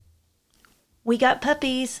We got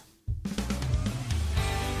puppies.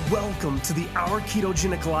 Welcome to the Our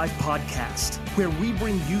Ketogenic Life podcast, where we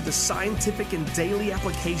bring you the scientific and daily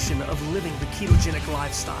application of living the ketogenic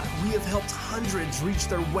lifestyle. We have helped hundreds reach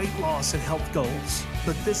their weight loss and health goals,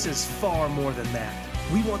 but this is far more than that.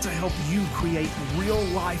 We want to help you create real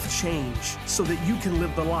life change so that you can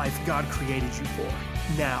live the life God created you for.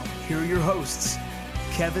 Now, here are your hosts,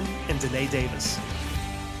 Kevin and Danae Davis.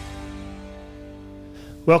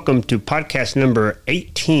 Welcome to podcast number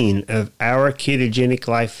 18 of Our Ketogenic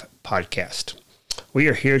Life podcast. We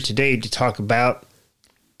are here today to talk about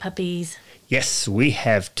Puppies. Yes, we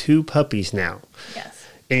have 2 puppies now. Yes.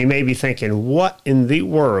 And you may be thinking, what in the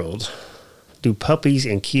world do puppies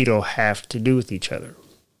and keto have to do with each other?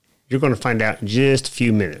 You're going to find out in just a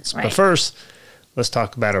few minutes. Right. But first, let's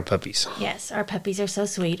talk about our puppies. Yes, our puppies are so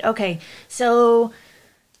sweet. Okay, so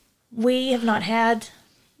we have not had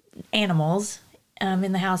animals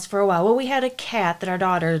in the house for a while. Well, we had a cat that our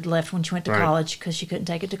daughter left when she went to college because she couldn't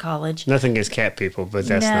take it to college. Nothing against cat people, but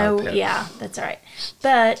that's not a pet. Yeah, that's all right.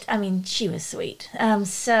 But, I mean, she was sweet.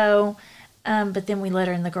 But then we let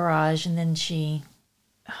her in the garage, and then she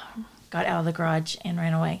got out of the garage and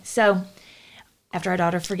ran away. So, after our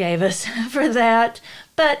daughter forgave us for that.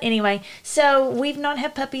 But anyway, so we've not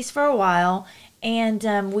had puppies for a while,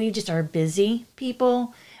 and we just are busy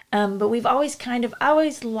people. But we've always I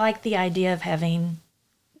always liked the idea of having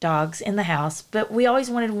dogs in the house, but we always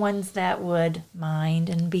wanted ones that would mind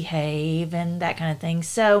and behave and that kind of thing.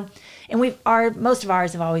 So, and most of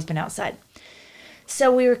ours have always been outside.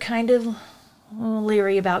 So we were kind of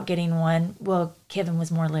leery about getting one. Well, Kevin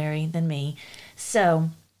was more leery than me. So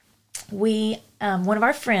one of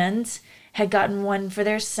our friends had gotten one for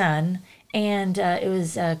their son, and it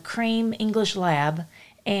was a cream English lab.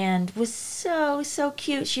 And was so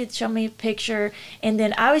cute. She had shown me a picture, and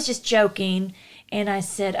then I was just joking, and I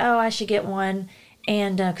said, "Oh, I should get one,"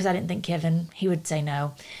 and because I didn't think he would say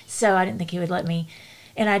no, so I didn't think he would let me.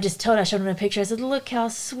 And I showed him a picture. I said, "Look how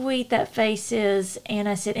sweet that face is," and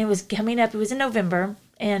I said, it was coming up. It was in November,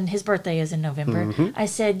 and his birthday is in November. Mm-hmm. I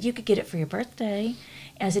said, "You could get it for your birthday,"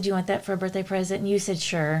 and I said, "You want that for a birthday present?" And you said,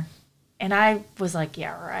 "Sure," and I was like,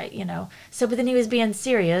 "Yeah, right," So, but then he was being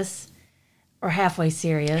serious. Or halfway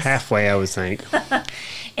serious. Halfway, I would think.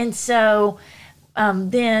 And so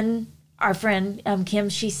then our friend Kim,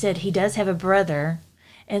 she said he does have a brother.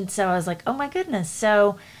 And so I was like, oh my goodness.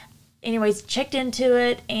 So anyways, checked into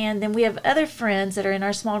it. And then we have other friends that are in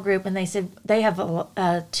our small group. And they said they have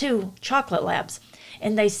 2 chocolate labs.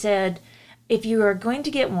 And they said, if you are going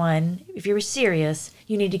to get one, if you were serious,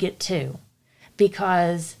 you need to get 2.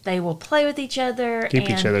 Because they will play with each other, keep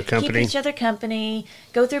each other company,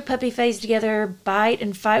 go through puppy phase together, bite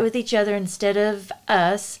and fight with each other instead of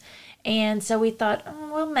us. And so we thought,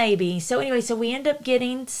 well, maybe. So anyway, we end up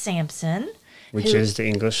getting Samson, which is the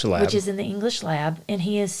English lab. Which is in the English lab, and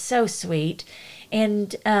he is so sweet.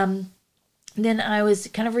 And then I was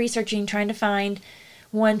kind of researching, trying to find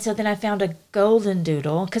one. So then I found a golden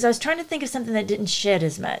doodle, because I was trying to think of something that didn't shed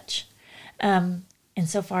as much. And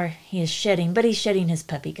so far, he is shedding, but he's shedding his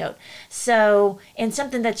puppy coat. So, and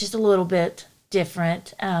something that's just a little bit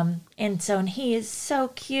different. And he is so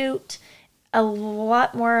cute, a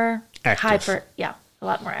lot more active. A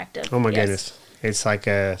lot more active. Oh my goodness. It's like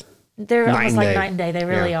they're almost like night and day. They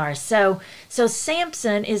really are. So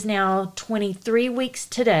Samson is now 23 weeks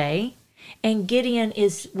today, and Gideon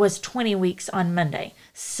was 20 weeks on Monday.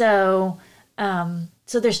 So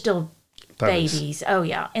they're still babies. Oh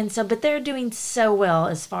yeah. And so, but they're doing so well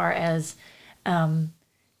as far as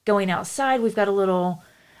going outside. We've got a little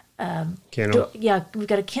kennel. We've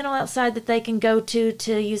got a kennel outside that they can go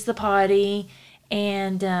to use the potty.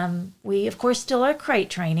 And we, of course, still are crate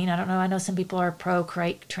training. I don't know. I know some people are pro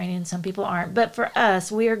crate training and some people aren't. But for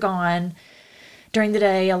us, we are gone during the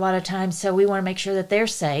day a lot of times. So we want to make sure that they're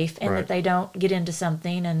safe and that they don't get into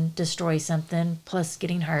something and destroy something, plus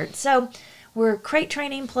getting hurt. So we're crate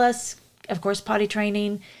training plus, of course, potty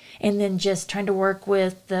training, and then just trying to work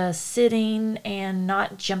with the sitting and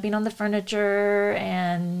not jumping on the furniture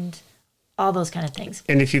and all those kind of things.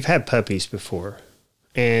 And if you've had puppies before,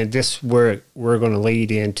 and we're going to lead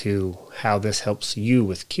into how this helps you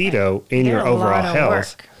with keto in your overall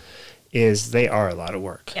health, is they are a lot of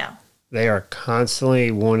work. Yeah. They are constantly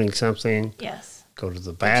wanting something. Yes. Go to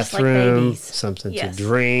the bathroom, something to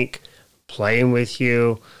drink, playing with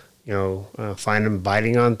you. Find them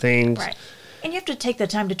biting on things. Right. And you have to take the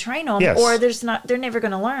time to train them, or they're never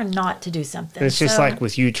going to learn not to do something. And it's just like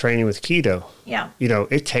with you training with keto. Yeah.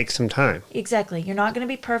 It takes some time. Exactly. You're not going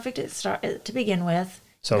to be perfect to begin with.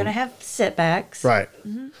 So, you're going to have setbacks. Right.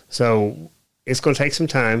 Mm-hmm. So it's going to take some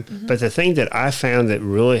time. But the thing that I found that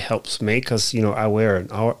really helps me, because, I wear an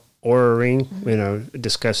Oura ring,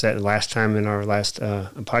 discussed that last time in our last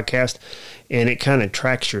podcast, and it kind of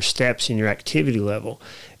tracks your steps and your activity level.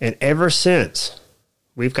 And ever since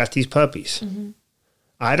we've got these puppies, when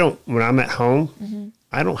I'm at home,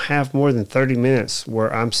 I don't have more than 30 minutes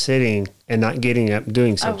where I'm sitting and not getting up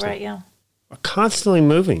doing something. Oh, right, yeah. I'm constantly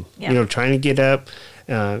moving, trying to get up,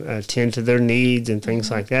 attend to their needs and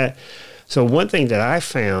things like that. So one thing that I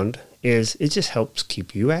found is it just helps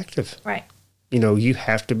keep you active. Right. You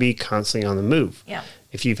have to be constantly on the move. Yeah.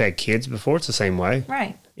 If you've had kids before, it's the same way.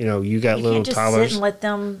 Right. You got you little can't just toddlers. sit and let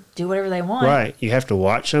them do whatever they want. Right. You have to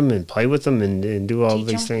watch them and play with them and do all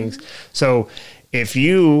these things. Mm-hmm. So if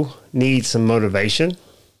you need some motivation,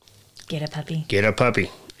 get a puppy. Get a puppy.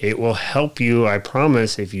 It will help you, I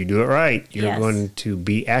promise. If you do it right, you're going to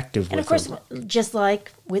be active with them. And of course, just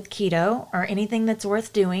like with keto or anything that's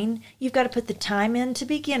worth doing, you've got to put the time in to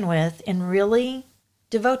begin with and really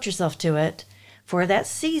devote yourself to it for that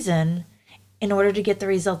season in order to get the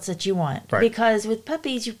results that you want. Right. Because with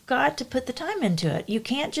puppies, you've got to put the time into it. You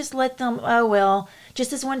can't just let them, just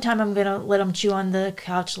this one time I'm going to let them chew on the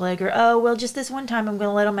couch leg, or, just this one time I'm going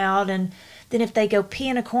to let them out. And then if they go pee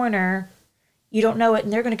in a corner, you don't know it,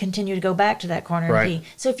 and they're going to continue to go back to that corner and pee.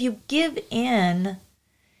 So if you give in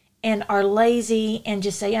and are lazy and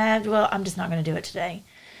just say, I'm just not going to do it today.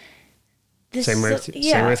 Same with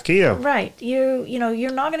keto. Right.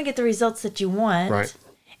 You're not going to get the results that you want. Right.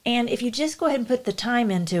 And if you just go ahead and put the time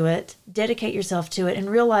into it, dedicate yourself to it, and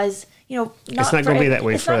realize, it's not going to be that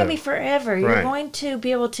way forever. It's not going to be forever. You're going to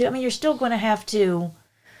be able to, you're still going to have to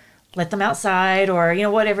let them outside or,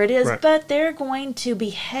 whatever it is, but they're going to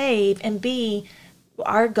behave and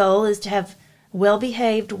our goal is to have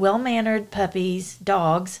well-behaved, well-mannered puppies,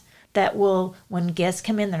 dogs, that will, when guests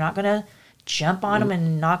come in, they're not going to jump on them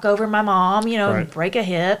and knock over my mom, and break a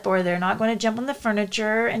hip, or they're not going to jump on the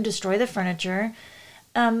furniture and destroy the furniture.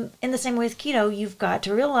 In the same way with keto, you've got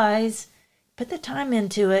to realize, put the time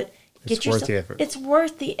into it. It's worth the effort. It's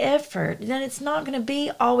worth the effort. Then it's not going to be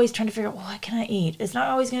always trying to figure out, what can I eat? It's not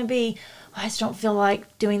always going to be, I just don't feel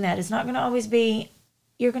like doing that. It's not going to always be,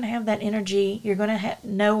 you're going to have that energy. You're going to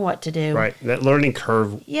know what to do. Right. That learning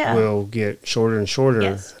curve will get shorter and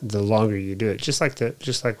shorter the longer you do it. Just like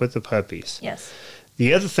with the puppies. Yes.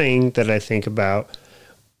 The other thing that I think about,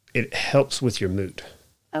 it helps with your mood.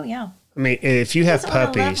 Oh, yeah. If you have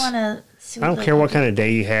puppies, I don't care what kind of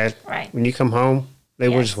day you had. Right. When you come home, they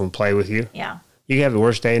will just want to play with you. Yeah. You can have the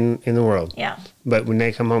worst day in the world. Yeah. But when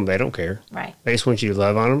they come home, they don't care. Right. They just want you to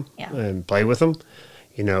love on them and play with them,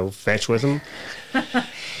 fetch with them.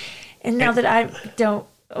 And now that I don't,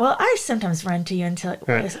 I sometimes run to you until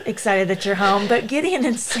excited that you're home. But Gideon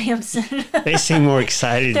and Samson, they seem more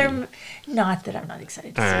excited. They're not that I'm not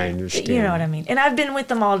excited to see I them, understand. but you know what I mean. And I've been with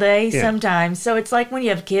them all day sometimes. So it's like when you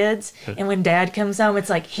have kids and when Dad comes home, it's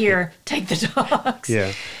like, here, take the dogs.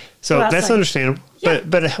 Yeah. So that's understandable. Yeah.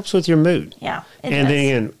 But it helps with your mood. Yeah. And then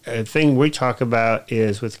again, a thing we talk about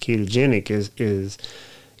is with ketogenic is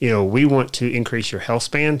we want to increase your health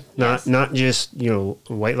span, not just,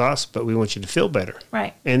 weight loss, but we want you to feel better.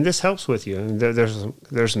 Right. And this helps with you. And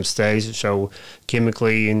there's some studies that show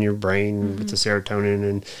chemically in your brain with the serotonin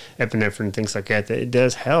and epinephrine and things like that it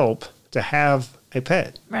does help to have a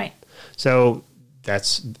pet. Right. So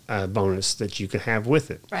that's a bonus that you can have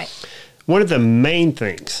with it. Right. One of the main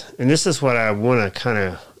things, and this is what I want to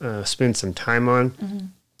kind of spend some time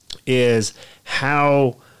on, is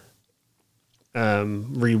how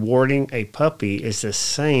rewarding a puppy is the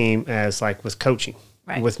same as like with coaching,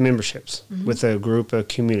 with memberships, with a group, a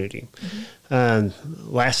community.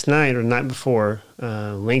 Last night or the night before,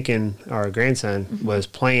 Lincoln, our grandson, was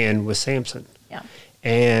playing with Samson. Yeah.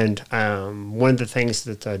 And one of the things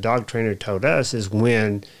that the dog trainer told us is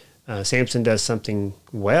when Samson does something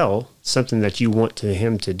well, something that you want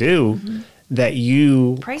him to do, that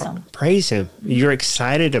you praise him. You're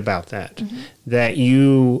excited about that. That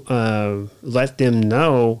you let them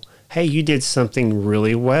know, hey, you did something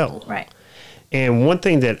really well. Right. And one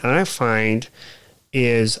thing that I find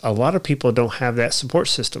is a lot of people don't have that support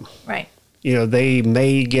system. Right. They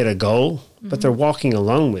may get a goal, but they're walking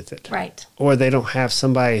alone with it. Right. Or they don't have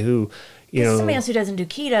somebody who, somebody else who doesn't do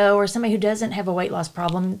keto or somebody who doesn't have a weight loss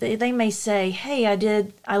problem, they may say, hey,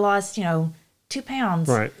 I lost, 2 pounds.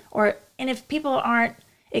 Right. And if people aren't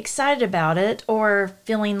excited about it or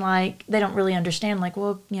feeling like they don't really understand, like,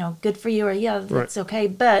 well, good for you, or that's okay,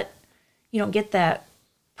 but you don't get that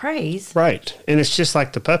praise. Right. And it's just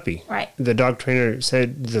like the puppy. Right. The dog trainer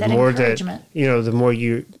said the that more the more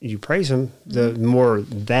you praise them, the more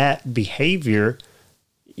that behavior,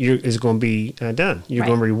 is going to be done. You're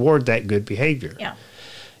going to reward that good behavior. Yeah.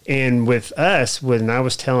 And with us, when I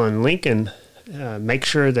was telling Lincoln, make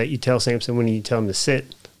sure that you tell Samson when you tell him to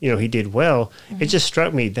sit, he did well. It just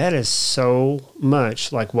struck me that is so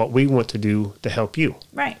much like what we want to do to help you.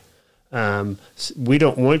 Right. We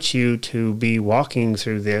don't want you to be walking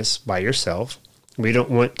through this by yourself. We don't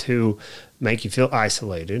want to make you feel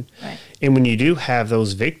isolated. Right. And when you do have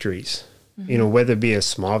those victories, whether it be a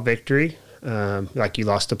small victory, like you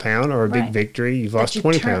lost a pound, or a big victory, you've lost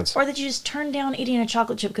 20 pounds. Or that you just turned down eating a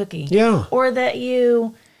chocolate chip cookie. Yeah. Or that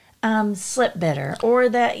you slept better. Or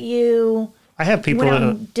that you I have people went out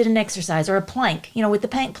and did an exercise or a plank, with the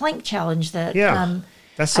plank challenge that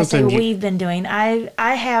that's I say something we've been doing. I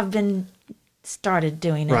have been started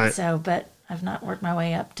doing it, Right. but I've not worked my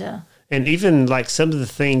way up to. And even like some of the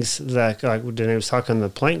things that, like when I was talking on the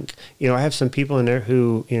plank, I have some people in there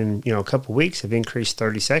who in, a couple of weeks have increased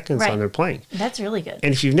 30 seconds on their plank. That's really good.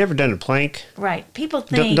 And if you've never done a plank, Right. People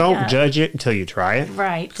think. don't judge it until you try it.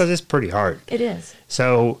 Right. Because it's pretty hard. It is.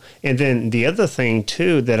 So, and then the other thing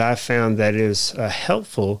too that I found that is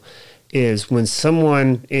helpful is when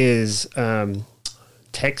someone is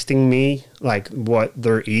texting me like what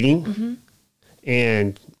they're eating,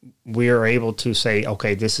 and we are able to say,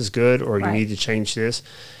 okay, this is good, or you need to change this,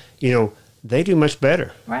 they do much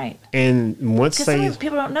better. Right. And once Because some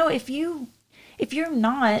people don't know, if you're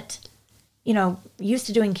not, used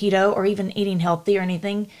to doing keto or even eating healthy or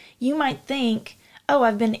anything, you might think, oh,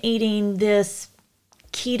 I've been eating this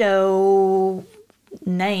keto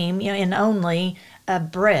name, and only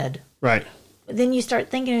bread. Right. Then you start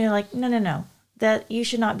thinking, and you're like, no, that you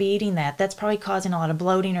should not be eating that. That's probably causing a lot of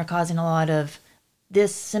bloating or causing a lot of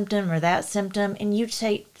this symptom or that symptom. And you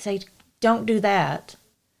say, don't do that.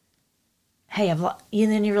 Hey, and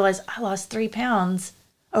then you realize I lost 3 pounds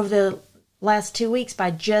over the last 2 weeks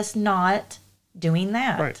by just not doing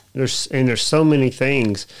that. Right. There's so many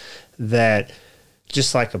things that,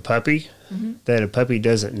 just like a puppy, that a puppy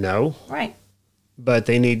doesn't know. Right. But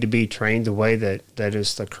they need to be trained the way that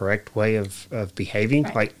is the correct way of behaving.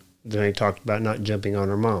 Right. Like they talked about not jumping on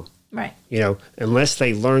her mom. Right. Unless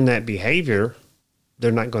they learn that behavior,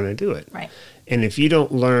 they're not going to do it. Right. And if you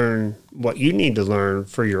don't learn what you need to learn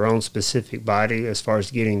for your own specific body as far as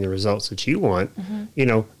getting the results that you want,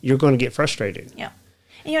 you're going to get frustrated. Yeah.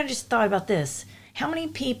 And I just thought about this. How many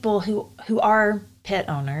people who are pet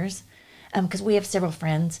owners, because we have several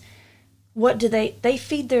friends, what do they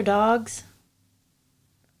feed their dogs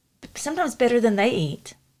sometimes better than they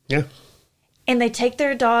eat. Yeah. And they take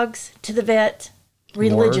their dogs to the vet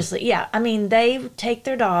religiously. More. Yeah. I mean, they take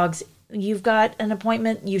their dogs. You've got an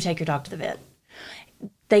appointment, you take your dog to the vet.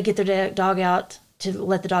 They get their dog out to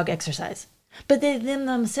let the dog exercise. But they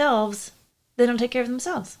themselves, they don't take care of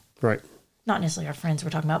themselves. Right. Not necessarily our friends we're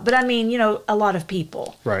talking about, but I mean, a lot of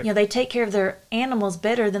people. Right. They take care of their animals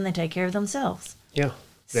better than they take care of themselves. Yeah.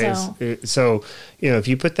 So if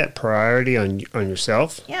you put that priority on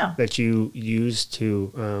yourself, yeah, that you use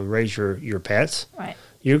to raise your pets, right,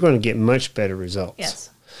 you're going to get much better results. Yes.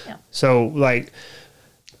 Yeah. So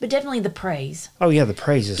but definitely the praise. Oh yeah, the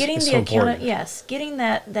praise is so important. Yes, getting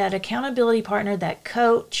that accountability partner, that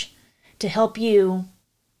coach, to help you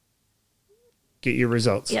get your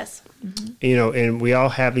results. Yes. Mm-hmm. And we all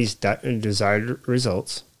have these desired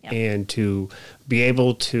results, yep. And to be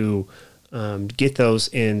able to get those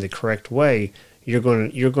in the correct way, you're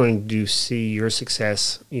going to see your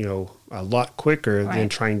success, a lot quicker than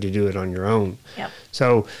trying to do it on your own. Yep.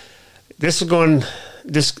 So this kind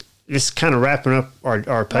of wrapping up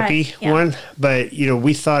our puppy one, but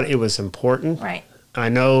we thought it was important. Right. I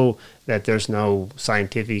know that there's no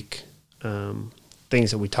scientific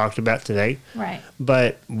things that we talked about today. Right.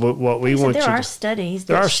 But what we want there you are studies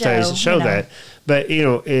there that are studies that show that. But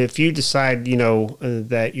if you decide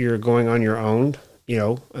that you're going on your own,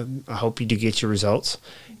 I hope you do get your results.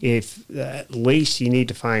 If at least you need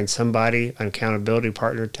to find somebody, an accountability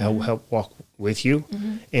partner to help walk with you.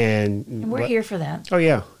 Mm-hmm. And we're here for that. Oh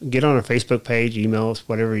yeah. Get on our Facebook page, email us,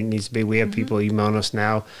 whatever it needs to be. We have people emailing us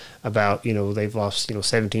now about, they've lost,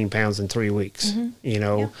 17 pounds in 3 weeks,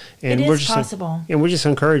 Yep. and it we're is just possible. And we just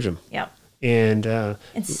encourage them. Yep. And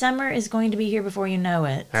summer is going to be here before you know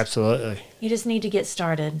it. Absolutely. You just need to get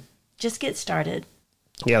started. Just get started.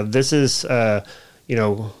 Yeah. This is,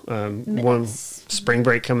 one spring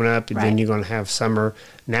break coming up, and then you're going to have summer.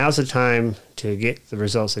 Now's the time to get the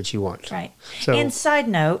results that you want. Right. So, and side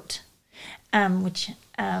note, which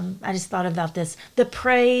I just thought about this, the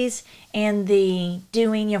praise and the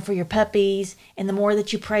doing, for your puppies, and the more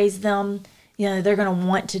that you praise them, they're going to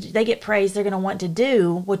want to, they get praised, they're going to want to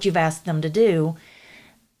do what you've asked them to do.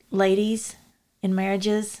 Ladies in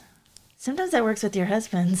marriages, Sometimes that works with your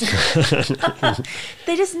husbands.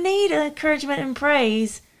 They just need encouragement and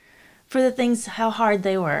praise for the things, how hard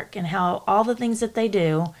they work and how all the things that they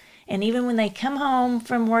do. And even when they come home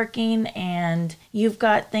from working and you've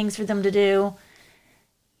got things for them to do,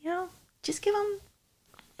 just give them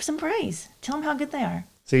some praise. Tell them how good they are.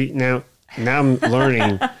 See, now I'm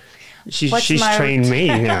learning. She's trained me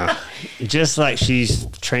now. Just like she's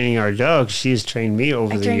training our dog, she's trained me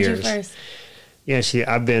over the years. You first. Yeah,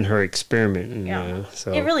 I've been her experiment.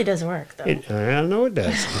 So it really does work, though. I know it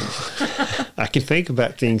does. I can think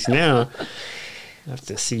about things now. I have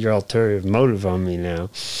to see your ulterior motive on me now.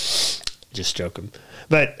 Just joking.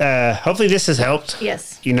 But hopefully this has helped.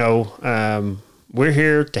 Yes. We're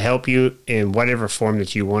here to help you in whatever form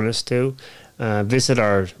that you want us to. Visit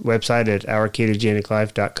our website at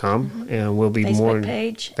ourketogeniclife.com, and we'll be more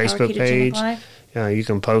Facebook page. You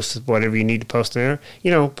can post whatever you need to post there.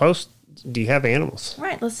 Post. Do you have animals?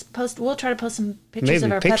 Right. Let's post. We'll try to post some pictures Maybe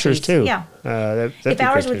of our pictures puppies. too. Yeah. If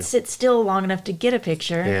ours would sit still long enough to get a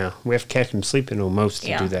picture. Yeah, we have to catch them sleeping almost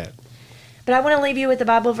to do that. But I want to leave you with the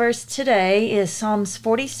Bible verse today is Psalms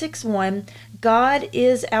 46:1. God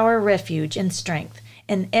is our refuge and strength,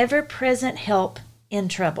 an ever-present help in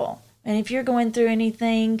trouble. And if you're going through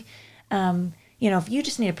anything, if you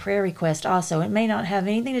just need a prayer request also, it may not have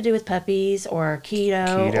anything to do with puppies or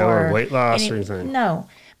keto or weight loss or anything. No.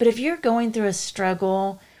 But if you're going through a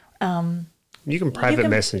struggle, you can private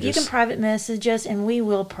message us. You can private message us, and we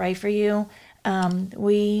will pray for you.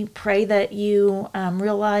 We pray that you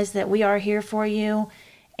realize that we are here for you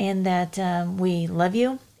and that we love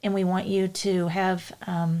you, and we want you to have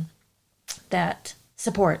that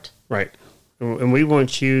support. Right. And we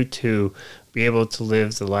want you to be able to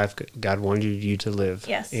live the life God wanted you to live.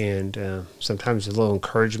 Yes. And sometimes a little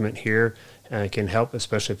encouragement here can help,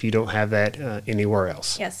 especially if you don't have that anywhere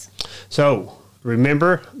else. Yes. So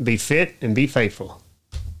remember, be fit and be faithful.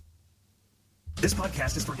 This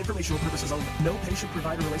podcast is for informational purposes only. No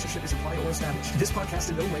patient-provider relationship is implied or established. This podcast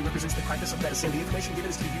in no way represents the practice of medicine. The information given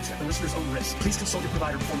is to be used at the listener's own risk. Please consult your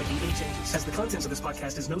provider before making any changes, as the contents of this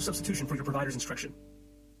podcast is no substitution for your provider's instruction.